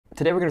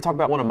Today we're going to talk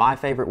about one of my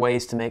favorite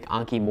ways to make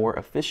Anki more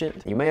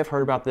efficient. You may have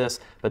heard about this,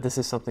 but this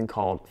is something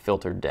called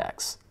filtered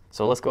decks.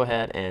 So let's go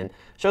ahead and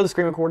show the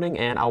screen recording,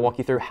 and I'll walk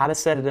you through how to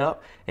set it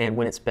up and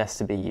when it's best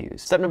to be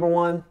used. Step number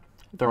one,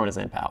 throw in a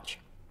Zen pouch.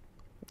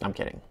 I'm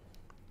kidding.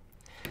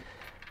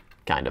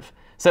 Kind of.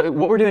 So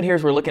what we're doing here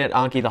is we're looking at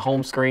Anki, the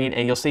home screen,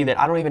 and you'll see that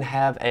I don't even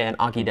have an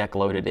Anki deck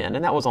loaded in,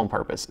 and that was on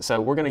purpose. So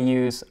we're going to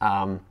use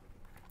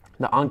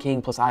the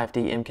Anki plus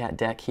IFD MCAT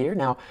deck here.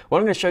 Now, what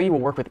I'm going to show you will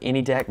work with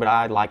any deck, but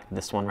I like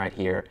this one right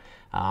here.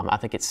 I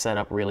think it's set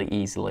up really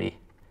easily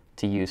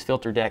to use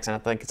filter decks, and I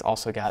think it's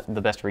also got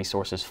the best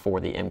resources for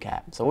the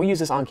MCAT. So we'll use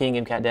this Anki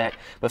MCAT deck,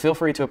 but feel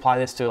free to apply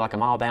this to like a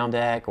mile down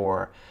deck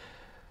or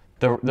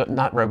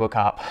not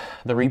Robocop,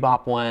 the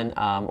Rebop one,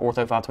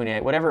 Ortho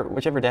 528,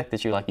 whichever deck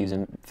that you like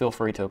using, feel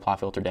free to apply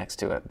filter decks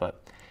to it.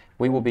 But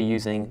we will be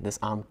using this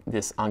Anki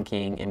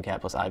MCAT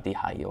plus IFD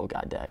high yield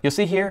guide deck. You'll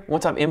see here,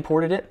 once I've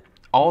imported it,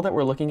 all that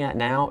we're looking at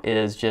now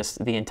is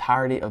just the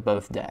entirety of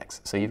both decks.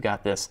 So you've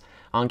got this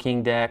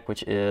Anki deck,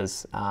 which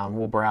is,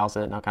 we'll browse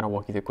it and I'll kind of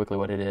walk you through quickly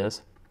what it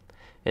is.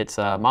 It's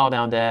a mile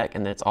down deck,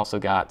 and it's also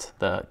got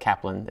the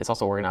Kaplan, it's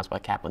also organized by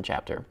Kaplan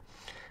chapter.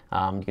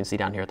 You can see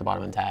down here at the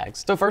bottom in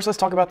tags. So first, let's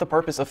talk about the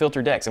purpose of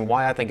filter decks and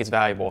why I think it's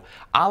valuable.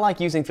 I like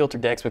using filter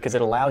decks because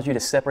it allows you to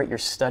separate your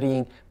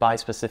studying by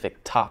specific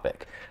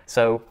topic.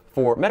 So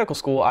for medical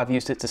school, I've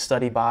used it to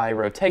study by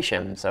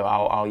rotation. So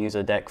I'll use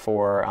a deck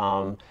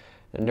for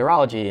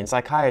neurology and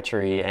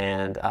psychiatry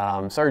and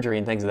surgery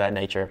and things of that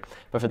nature.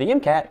 But for the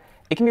MCAT,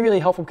 it can be really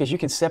helpful because you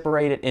can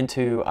separate it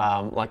into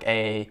like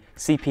a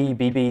CP,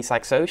 BB,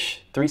 Psych Soc,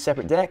 3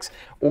 separate decks,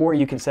 or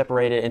you can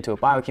separate it into a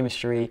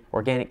biochemistry,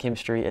 organic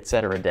chemistry,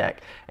 etc. deck.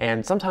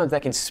 And sometimes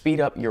that can speed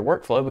up your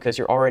workflow because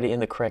you're already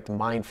in the correct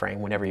mind frame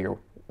whenever you're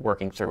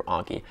working through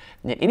Anki.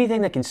 And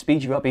anything that can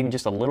speed you up even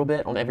just a little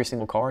bit on every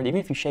single card, even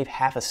if you shave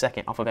half a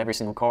second off of every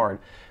single card,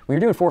 when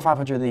you're doing 400 or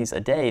 500 of these a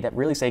day, that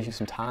really saves you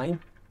some time.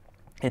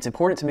 It's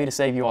important to me to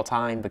save you all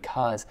time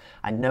because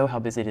I know how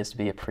busy it is to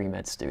be a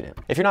pre-med student.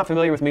 If you're not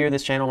familiar with me or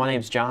this channel, my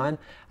name's John.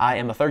 I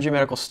am a third-year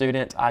medical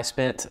student. I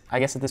spent, I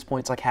guess at this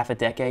point, it's like half a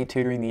decade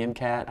tutoring the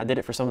MCAT. I did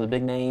it for some of the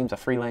big names. I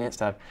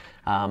freelanced.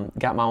 I've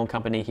got my own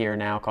company here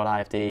now called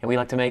IFD. And we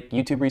like to make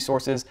YouTube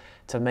resources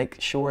to make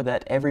sure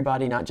that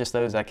everybody, not just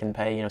those that can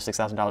pay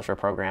 $6,000 for a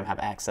program, have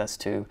access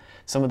to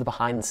some of the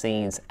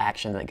behind-the-scenes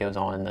action that goes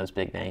on in those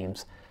big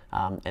names.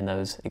 And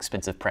those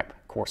expensive prep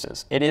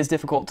courses. It is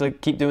difficult to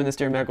keep doing this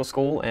during medical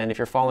school, and if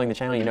you're following the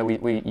channel,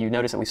 you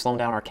notice that we've slowed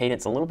down our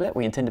cadence a little bit.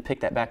 We intend to pick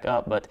that back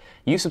up, but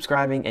you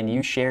subscribing and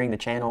you sharing the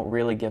channel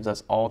really gives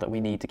us all that we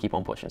need to keep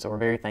on pushing, so we're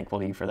very thankful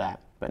to you for that.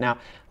 But now,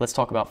 let's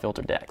talk about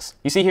filter decks.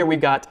 You see here we've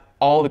got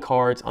all the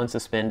cards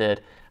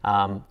unsuspended.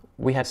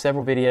 We have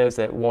several videos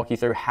that walk you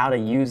through how to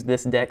use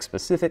this deck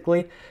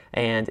specifically,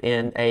 and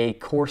in a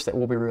course that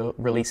we'll be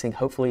releasing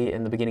hopefully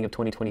in the beginning of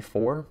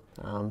 2024,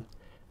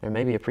 there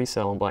may be a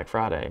pre-sale on Black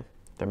Friday.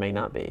 There may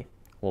not be.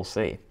 We'll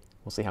see.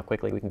 We'll see how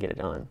quickly we can get it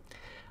done.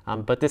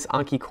 But this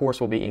Anki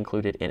course will be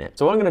included in it.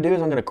 So what I'm going to do is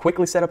I'm going to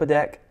quickly set up a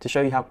deck to show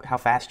you how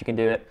fast you can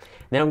do it.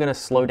 Then I'm going to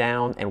slow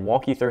down and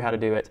walk you through how to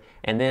do it.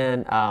 And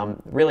then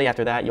really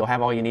after that, you'll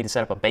have all you need to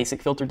set up a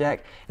basic filter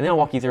deck. And then I'll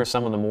walk you through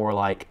some of the more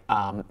like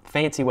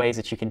fancy ways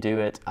that you can do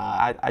it.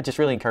 I just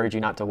really encourage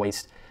you not to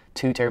waste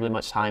too terribly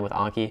much time with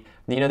Anki.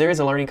 There is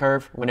a learning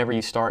curve whenever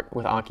you start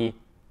with Anki.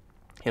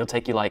 It'll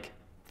take you like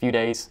few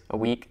days, a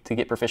week to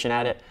get proficient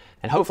at it.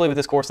 And hopefully with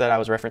this course that I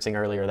was referencing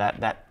earlier,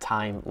 that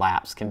time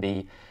lapse can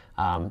be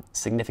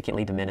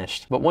significantly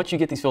diminished. But once you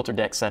get these filter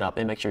decks set up,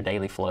 it makes your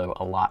daily flow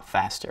a lot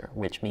faster,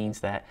 which means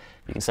that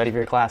you can study for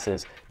your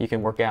classes, you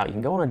can work out, you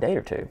can go on a date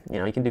or two,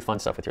 you can do fun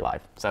stuff with your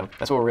life. So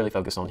that's what we're really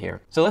focused on here.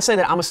 So let's say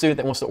that I'm a student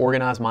that wants to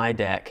organize my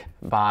deck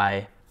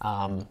by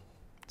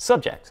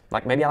subject.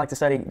 Like maybe I like to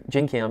study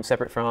Gen Chem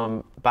separate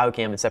from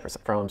Biochem and separate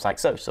from Psych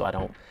Soc, so I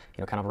don't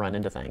kind of run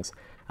into things.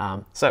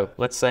 So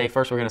let's say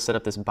first we're going to set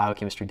up this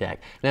biochemistry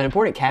deck. Now an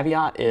important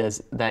caveat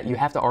is that you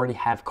have to already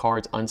have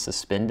cards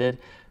unsuspended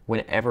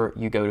whenever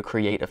you go to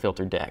create a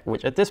filter deck,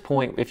 which at this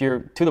point, if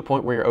you're to the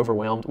point where you're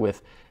overwhelmed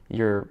with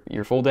your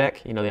full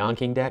deck, the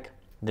Anki deck,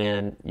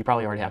 then you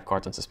probably already have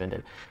cards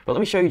unsuspended. But let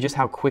me show you just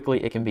how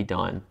quickly it can be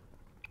done.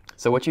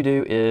 So what you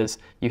do is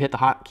you hit the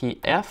hotkey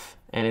F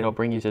and it'll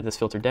bring you to this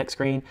filter deck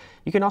screen.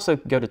 You can also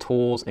go to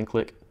Tools and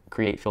click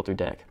Create Filter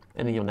Deck,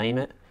 and then you'll name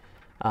it.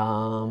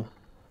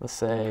 Let's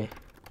say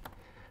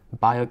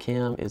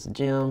Biochem is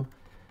Gem,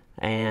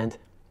 and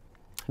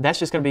that's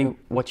just going to be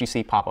what you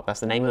see pop up.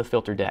 That's the name of the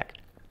filter deck.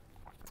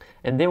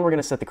 And then we're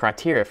going to set the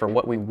criteria for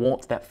what we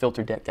want that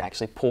filter deck to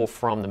actually pull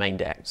from the main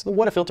deck. So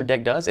what a filter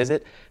deck does is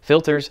it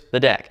filters the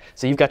deck.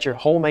 So you've got your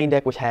whole main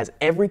deck, which has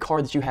every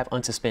card that you have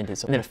unsuspended.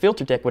 So, and then a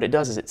filter deck, what it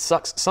does is it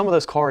sucks some of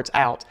those cards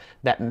out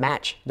that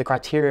match the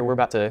criteria we're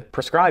about to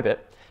prescribe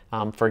it.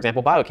 For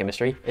example,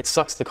 biochemistry, it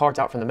sucks the cards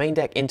out from the main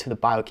deck into the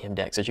biochem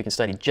deck so that you can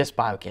study just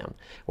biochem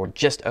or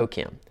just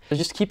ochem. So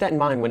just keep that in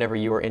mind whenever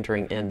you are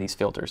entering in these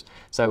filters.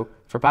 So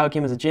for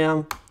biochem as a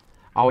gem,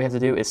 all we have to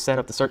do is set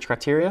up the search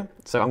criteria.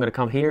 So I'm going to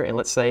come here and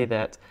let's say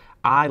that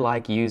I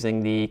like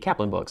using the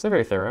Kaplan books. They're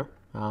very thorough.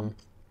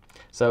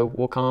 So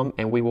we'll come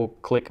and we will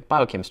click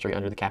biochemistry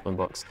under the Kaplan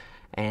books.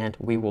 And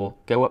we will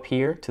go up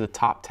here to the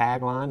top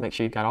tagline, make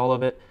sure you've got all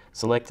of it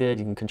selected.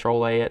 You can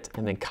Control A it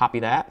and then copy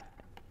that.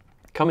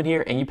 Come in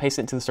here and you paste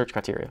it into the search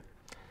criteria.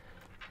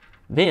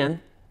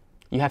 Then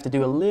you have to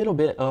do a little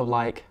bit of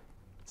like,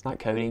 it's not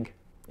coding,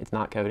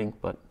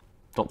 but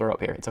don't throw up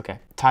here, it's okay.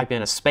 Type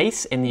in a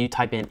space and then you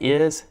type in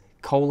is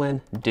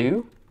colon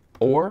do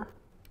or,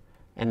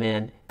 and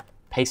then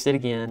paste it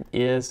again,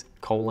 is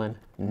colon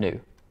new.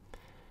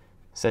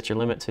 Set your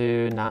limit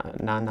to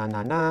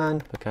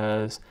 9999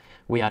 because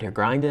we out here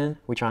grinding.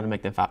 We're trying to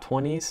make them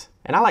 520s.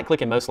 And I like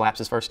clicking most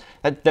lapses first.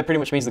 That pretty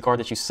much means the card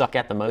that you suck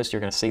at the most,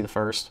 you're gonna see the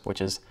first,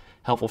 which is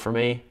helpful for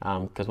me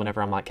because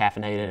whenever I'm like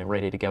caffeinated and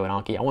ready to go at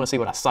Anki, I wanna see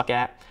what I suck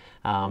at.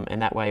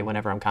 And that way,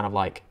 whenever I'm kind of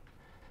like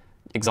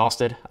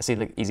exhausted, I see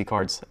the easy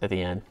cards at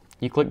the end.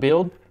 You click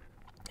build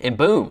and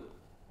boom,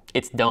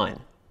 it's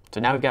done. So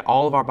now we've got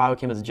all of our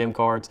Biochem as a gem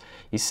cards.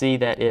 You see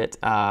that it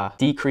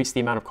decreased the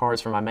amount of cards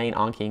from my main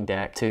Anki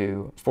deck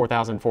to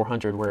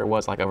 4,400 where it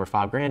was like over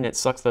 5 grand. It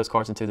sucks those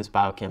cards into this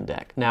Biochem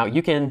deck. Now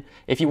you can,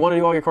 if you want to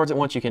do all your cards at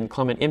once, you can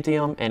come and empty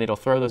them and it'll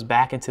throw those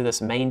back into this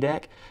main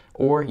deck.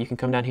 Or you can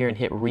come down here and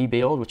hit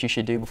rebuild, which you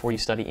should do before you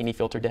study any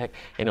filter deck,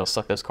 and it'll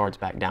suck those cards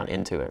back down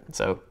into it.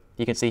 So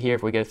you can see here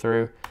if we go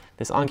through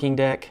this Anki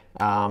deck,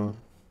 none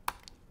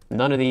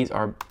of these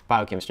are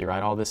biochemistry,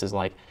 right? All this is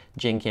like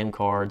Gen Chem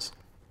cards.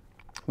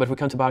 But if we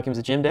come to Biochem's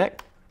a gem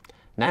deck,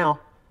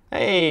 now,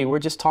 hey, we're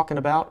just talking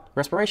about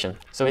respiration.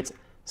 So it's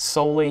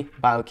solely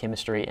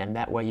biochemistry, and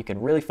that way you can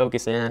really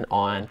focus in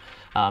on,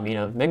 you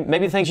know,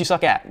 maybe the things you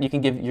suck at, you can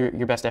give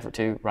your best effort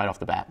to right off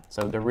the bat.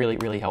 So they're really,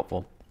 really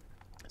helpful.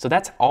 So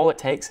that's all it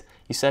takes.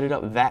 You set it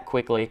up that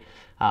quickly.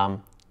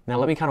 Now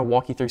let me kind of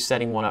walk you through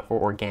setting one up for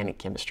organic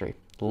chemistry,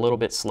 a little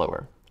bit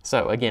slower.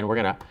 So again, we're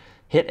gonna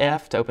hit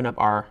F to open up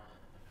our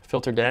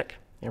filter deck,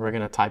 and we're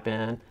gonna type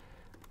in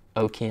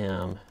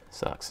OChem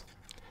sucks.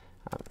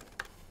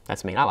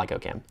 That's mean, I like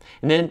OChem.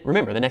 And then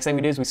remember, the next thing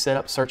we do is we set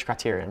up search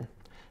criterion.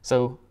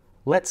 So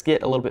let's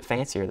get a little bit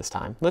fancier this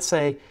time. Let's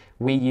say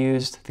we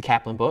used the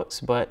Kaplan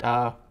books, but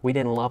we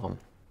didn't love them.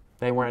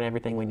 They weren't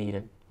everything we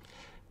needed.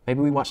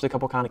 Maybe we watched a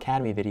couple Khan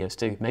Academy videos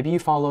too. Maybe you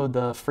followed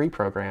the free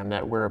program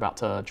that we're about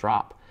to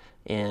drop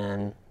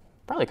in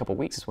probably a couple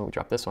weeks is when we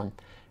drop this one,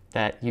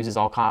 that uses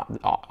all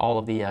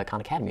of the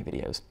Khan Academy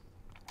videos.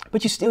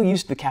 But you still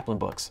used the Kaplan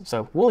books.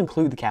 So we'll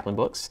include the Kaplan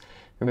books.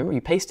 Remember,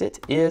 you paste it,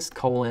 is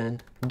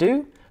colon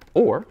do,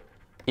 or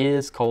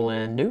is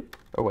colon new,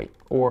 or wait,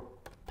 or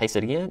paste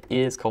it again,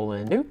 is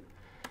colon new,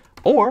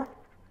 or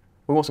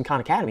we want some Khan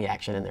Academy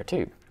action in there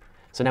too.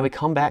 So now we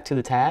come back to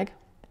the tag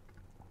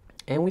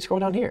and we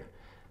scroll down here.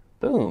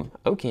 Boom,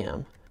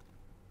 OChem,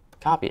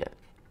 copy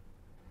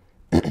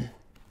it.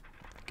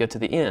 Go to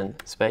the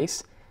end,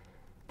 space,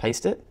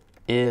 paste it,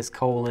 is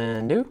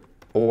colon new,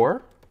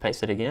 or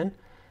paste it again,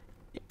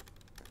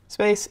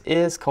 space,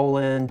 is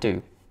colon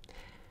do.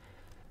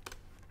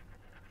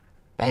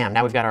 Bam,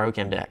 now we've got our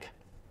OChem deck.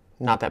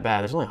 Not that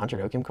bad. There's only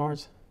 100 OChem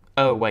cards.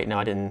 Oh, wait, no,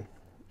 I didn't.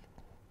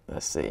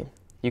 Let's see.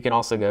 You can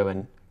also go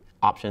in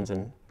options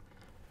and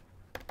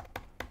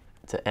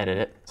to edit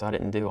it. So I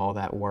didn't do all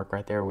that work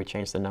right there. We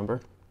changed the number.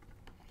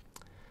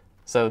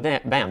 So then,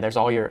 bam, there's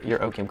all your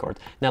OChem cards.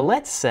 Now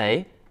let's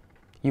say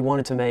you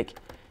wanted to make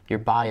your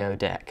bio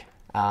deck.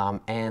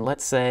 And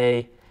let's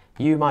say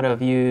you might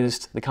have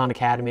used the Khan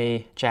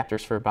Academy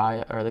chapters for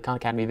bio, or the Khan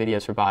Academy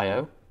videos for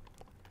bio.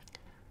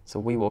 So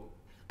we will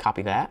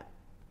copy that.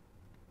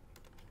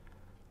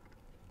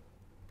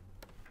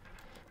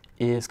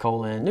 Is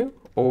colon new,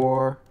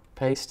 or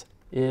paste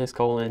is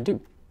colon do.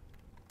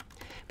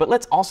 But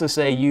let's also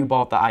say you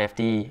bought the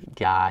IFD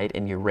guide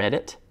and you read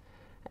it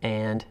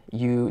and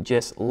you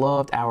just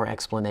loved our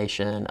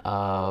explanation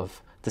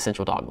of the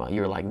central dogma.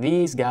 You're like,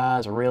 these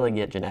guys really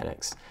get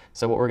genetics.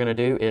 So what we're gonna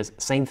do is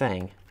same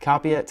thing,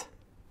 copy it,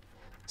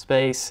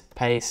 space,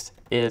 paste,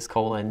 is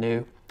colon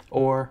new,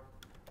 or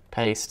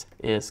paste,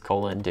 is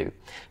colon do.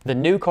 The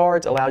new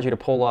cards allows you to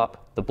pull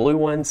up the blue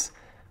ones,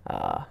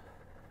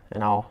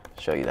 and I'll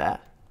show you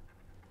that.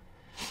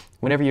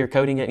 Whenever you're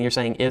coding it and you're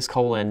saying is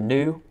colon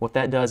new, what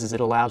that does is it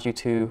allows you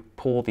to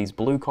pull these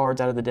blue cards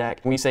out of the deck.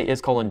 When you say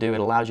is colon do, it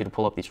allows you to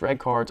pull up these red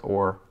cards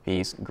or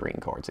these green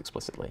cards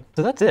explicitly.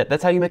 So that's it.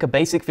 That's how you make a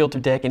basic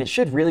filter deck, and it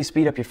should really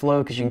speed up your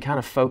flow because you can kind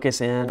of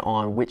focus in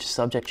on which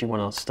subject you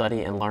want to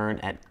study and learn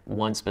at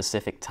one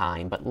specific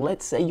time. But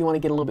let's say you want to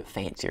get a little bit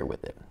fancier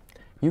with it.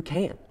 You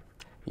can.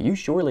 You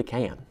surely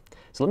can.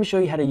 So let me show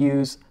you how to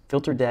use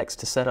filter decks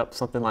to set up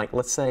something like,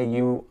 let's say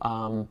you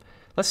follow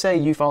the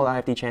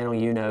IFD channel,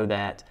 you know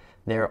that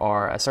there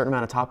are a certain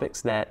amount of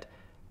topics that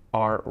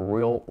are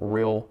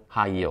real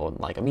high yield,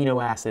 like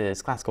amino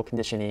acids, classical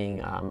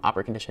conditioning,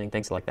 operant conditioning,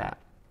 things like that.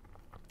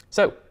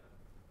 So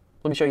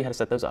let me show you how to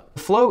set those up.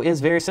 The flow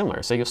is very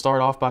similar. So you'll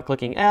start off by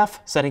clicking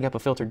F, setting up a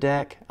filter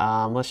deck.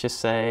 Let's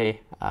just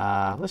say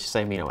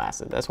amino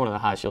acid. That's one of the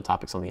highest yield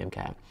topics on the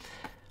MCAT.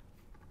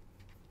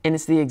 And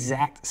it's the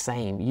exact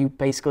same. You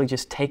basically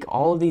just take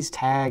all of these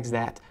tags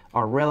that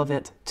are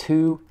relevant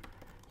to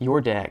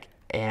your deck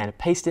and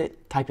paste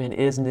it, type in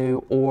is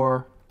new,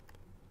 or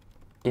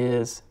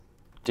is,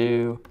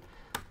 do,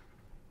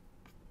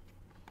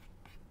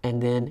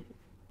 and then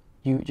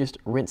you just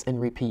rinse and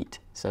repeat.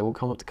 So we'll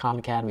come up to Khan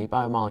Academy,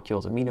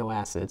 biomolecules, amino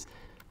acids,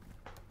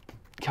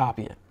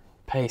 copy it,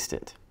 paste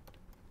it,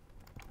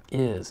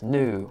 is,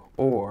 new,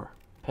 or,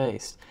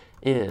 paste,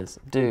 is,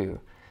 do.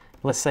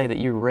 Let's say that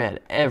you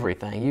read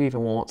everything. You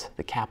even want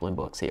the Kaplan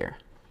books here.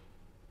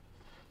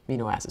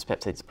 Amino acids,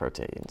 peptides,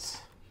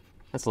 proteins.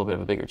 That's a little bit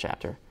of a bigger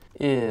chapter.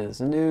 Is,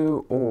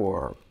 new,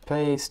 or,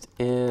 paste,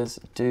 is,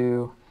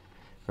 do.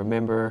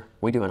 Remember,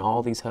 we're doing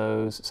all these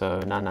hoes, so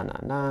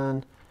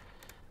 9999,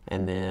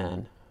 and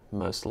then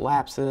most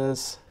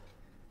lapses,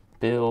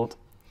 build,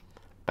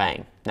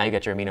 bang. Now you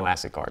got your amino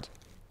acid cards.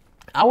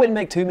 I wouldn't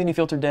make too many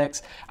filter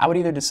decks. I would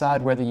either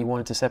decide whether you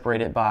wanted to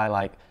separate it by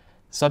like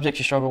subjects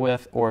you struggle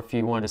with, or if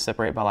you wanted to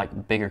separate by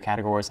like bigger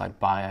categories like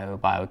bio,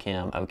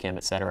 biochem, ochem,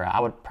 etc.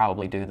 I would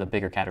probably do the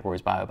bigger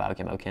categories, bio,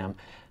 biochem, ochem.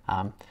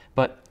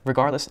 But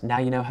regardless, now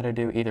you know how to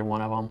do either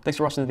one of them. Thanks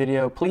for watching the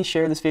video. Please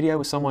share this video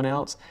with someone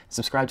else.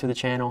 Subscribe to the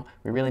channel.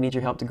 We really need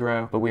your help to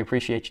grow, but we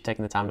appreciate you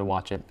taking the time to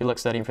watch it. Good luck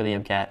studying for the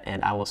MCAT,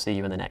 and I will see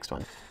you in the next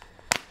one.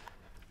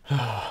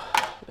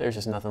 There's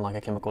just nothing like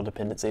a chemical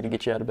dependency to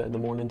get you out of bed in the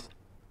mornings.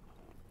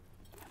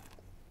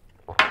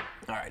 All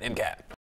right, MCAT.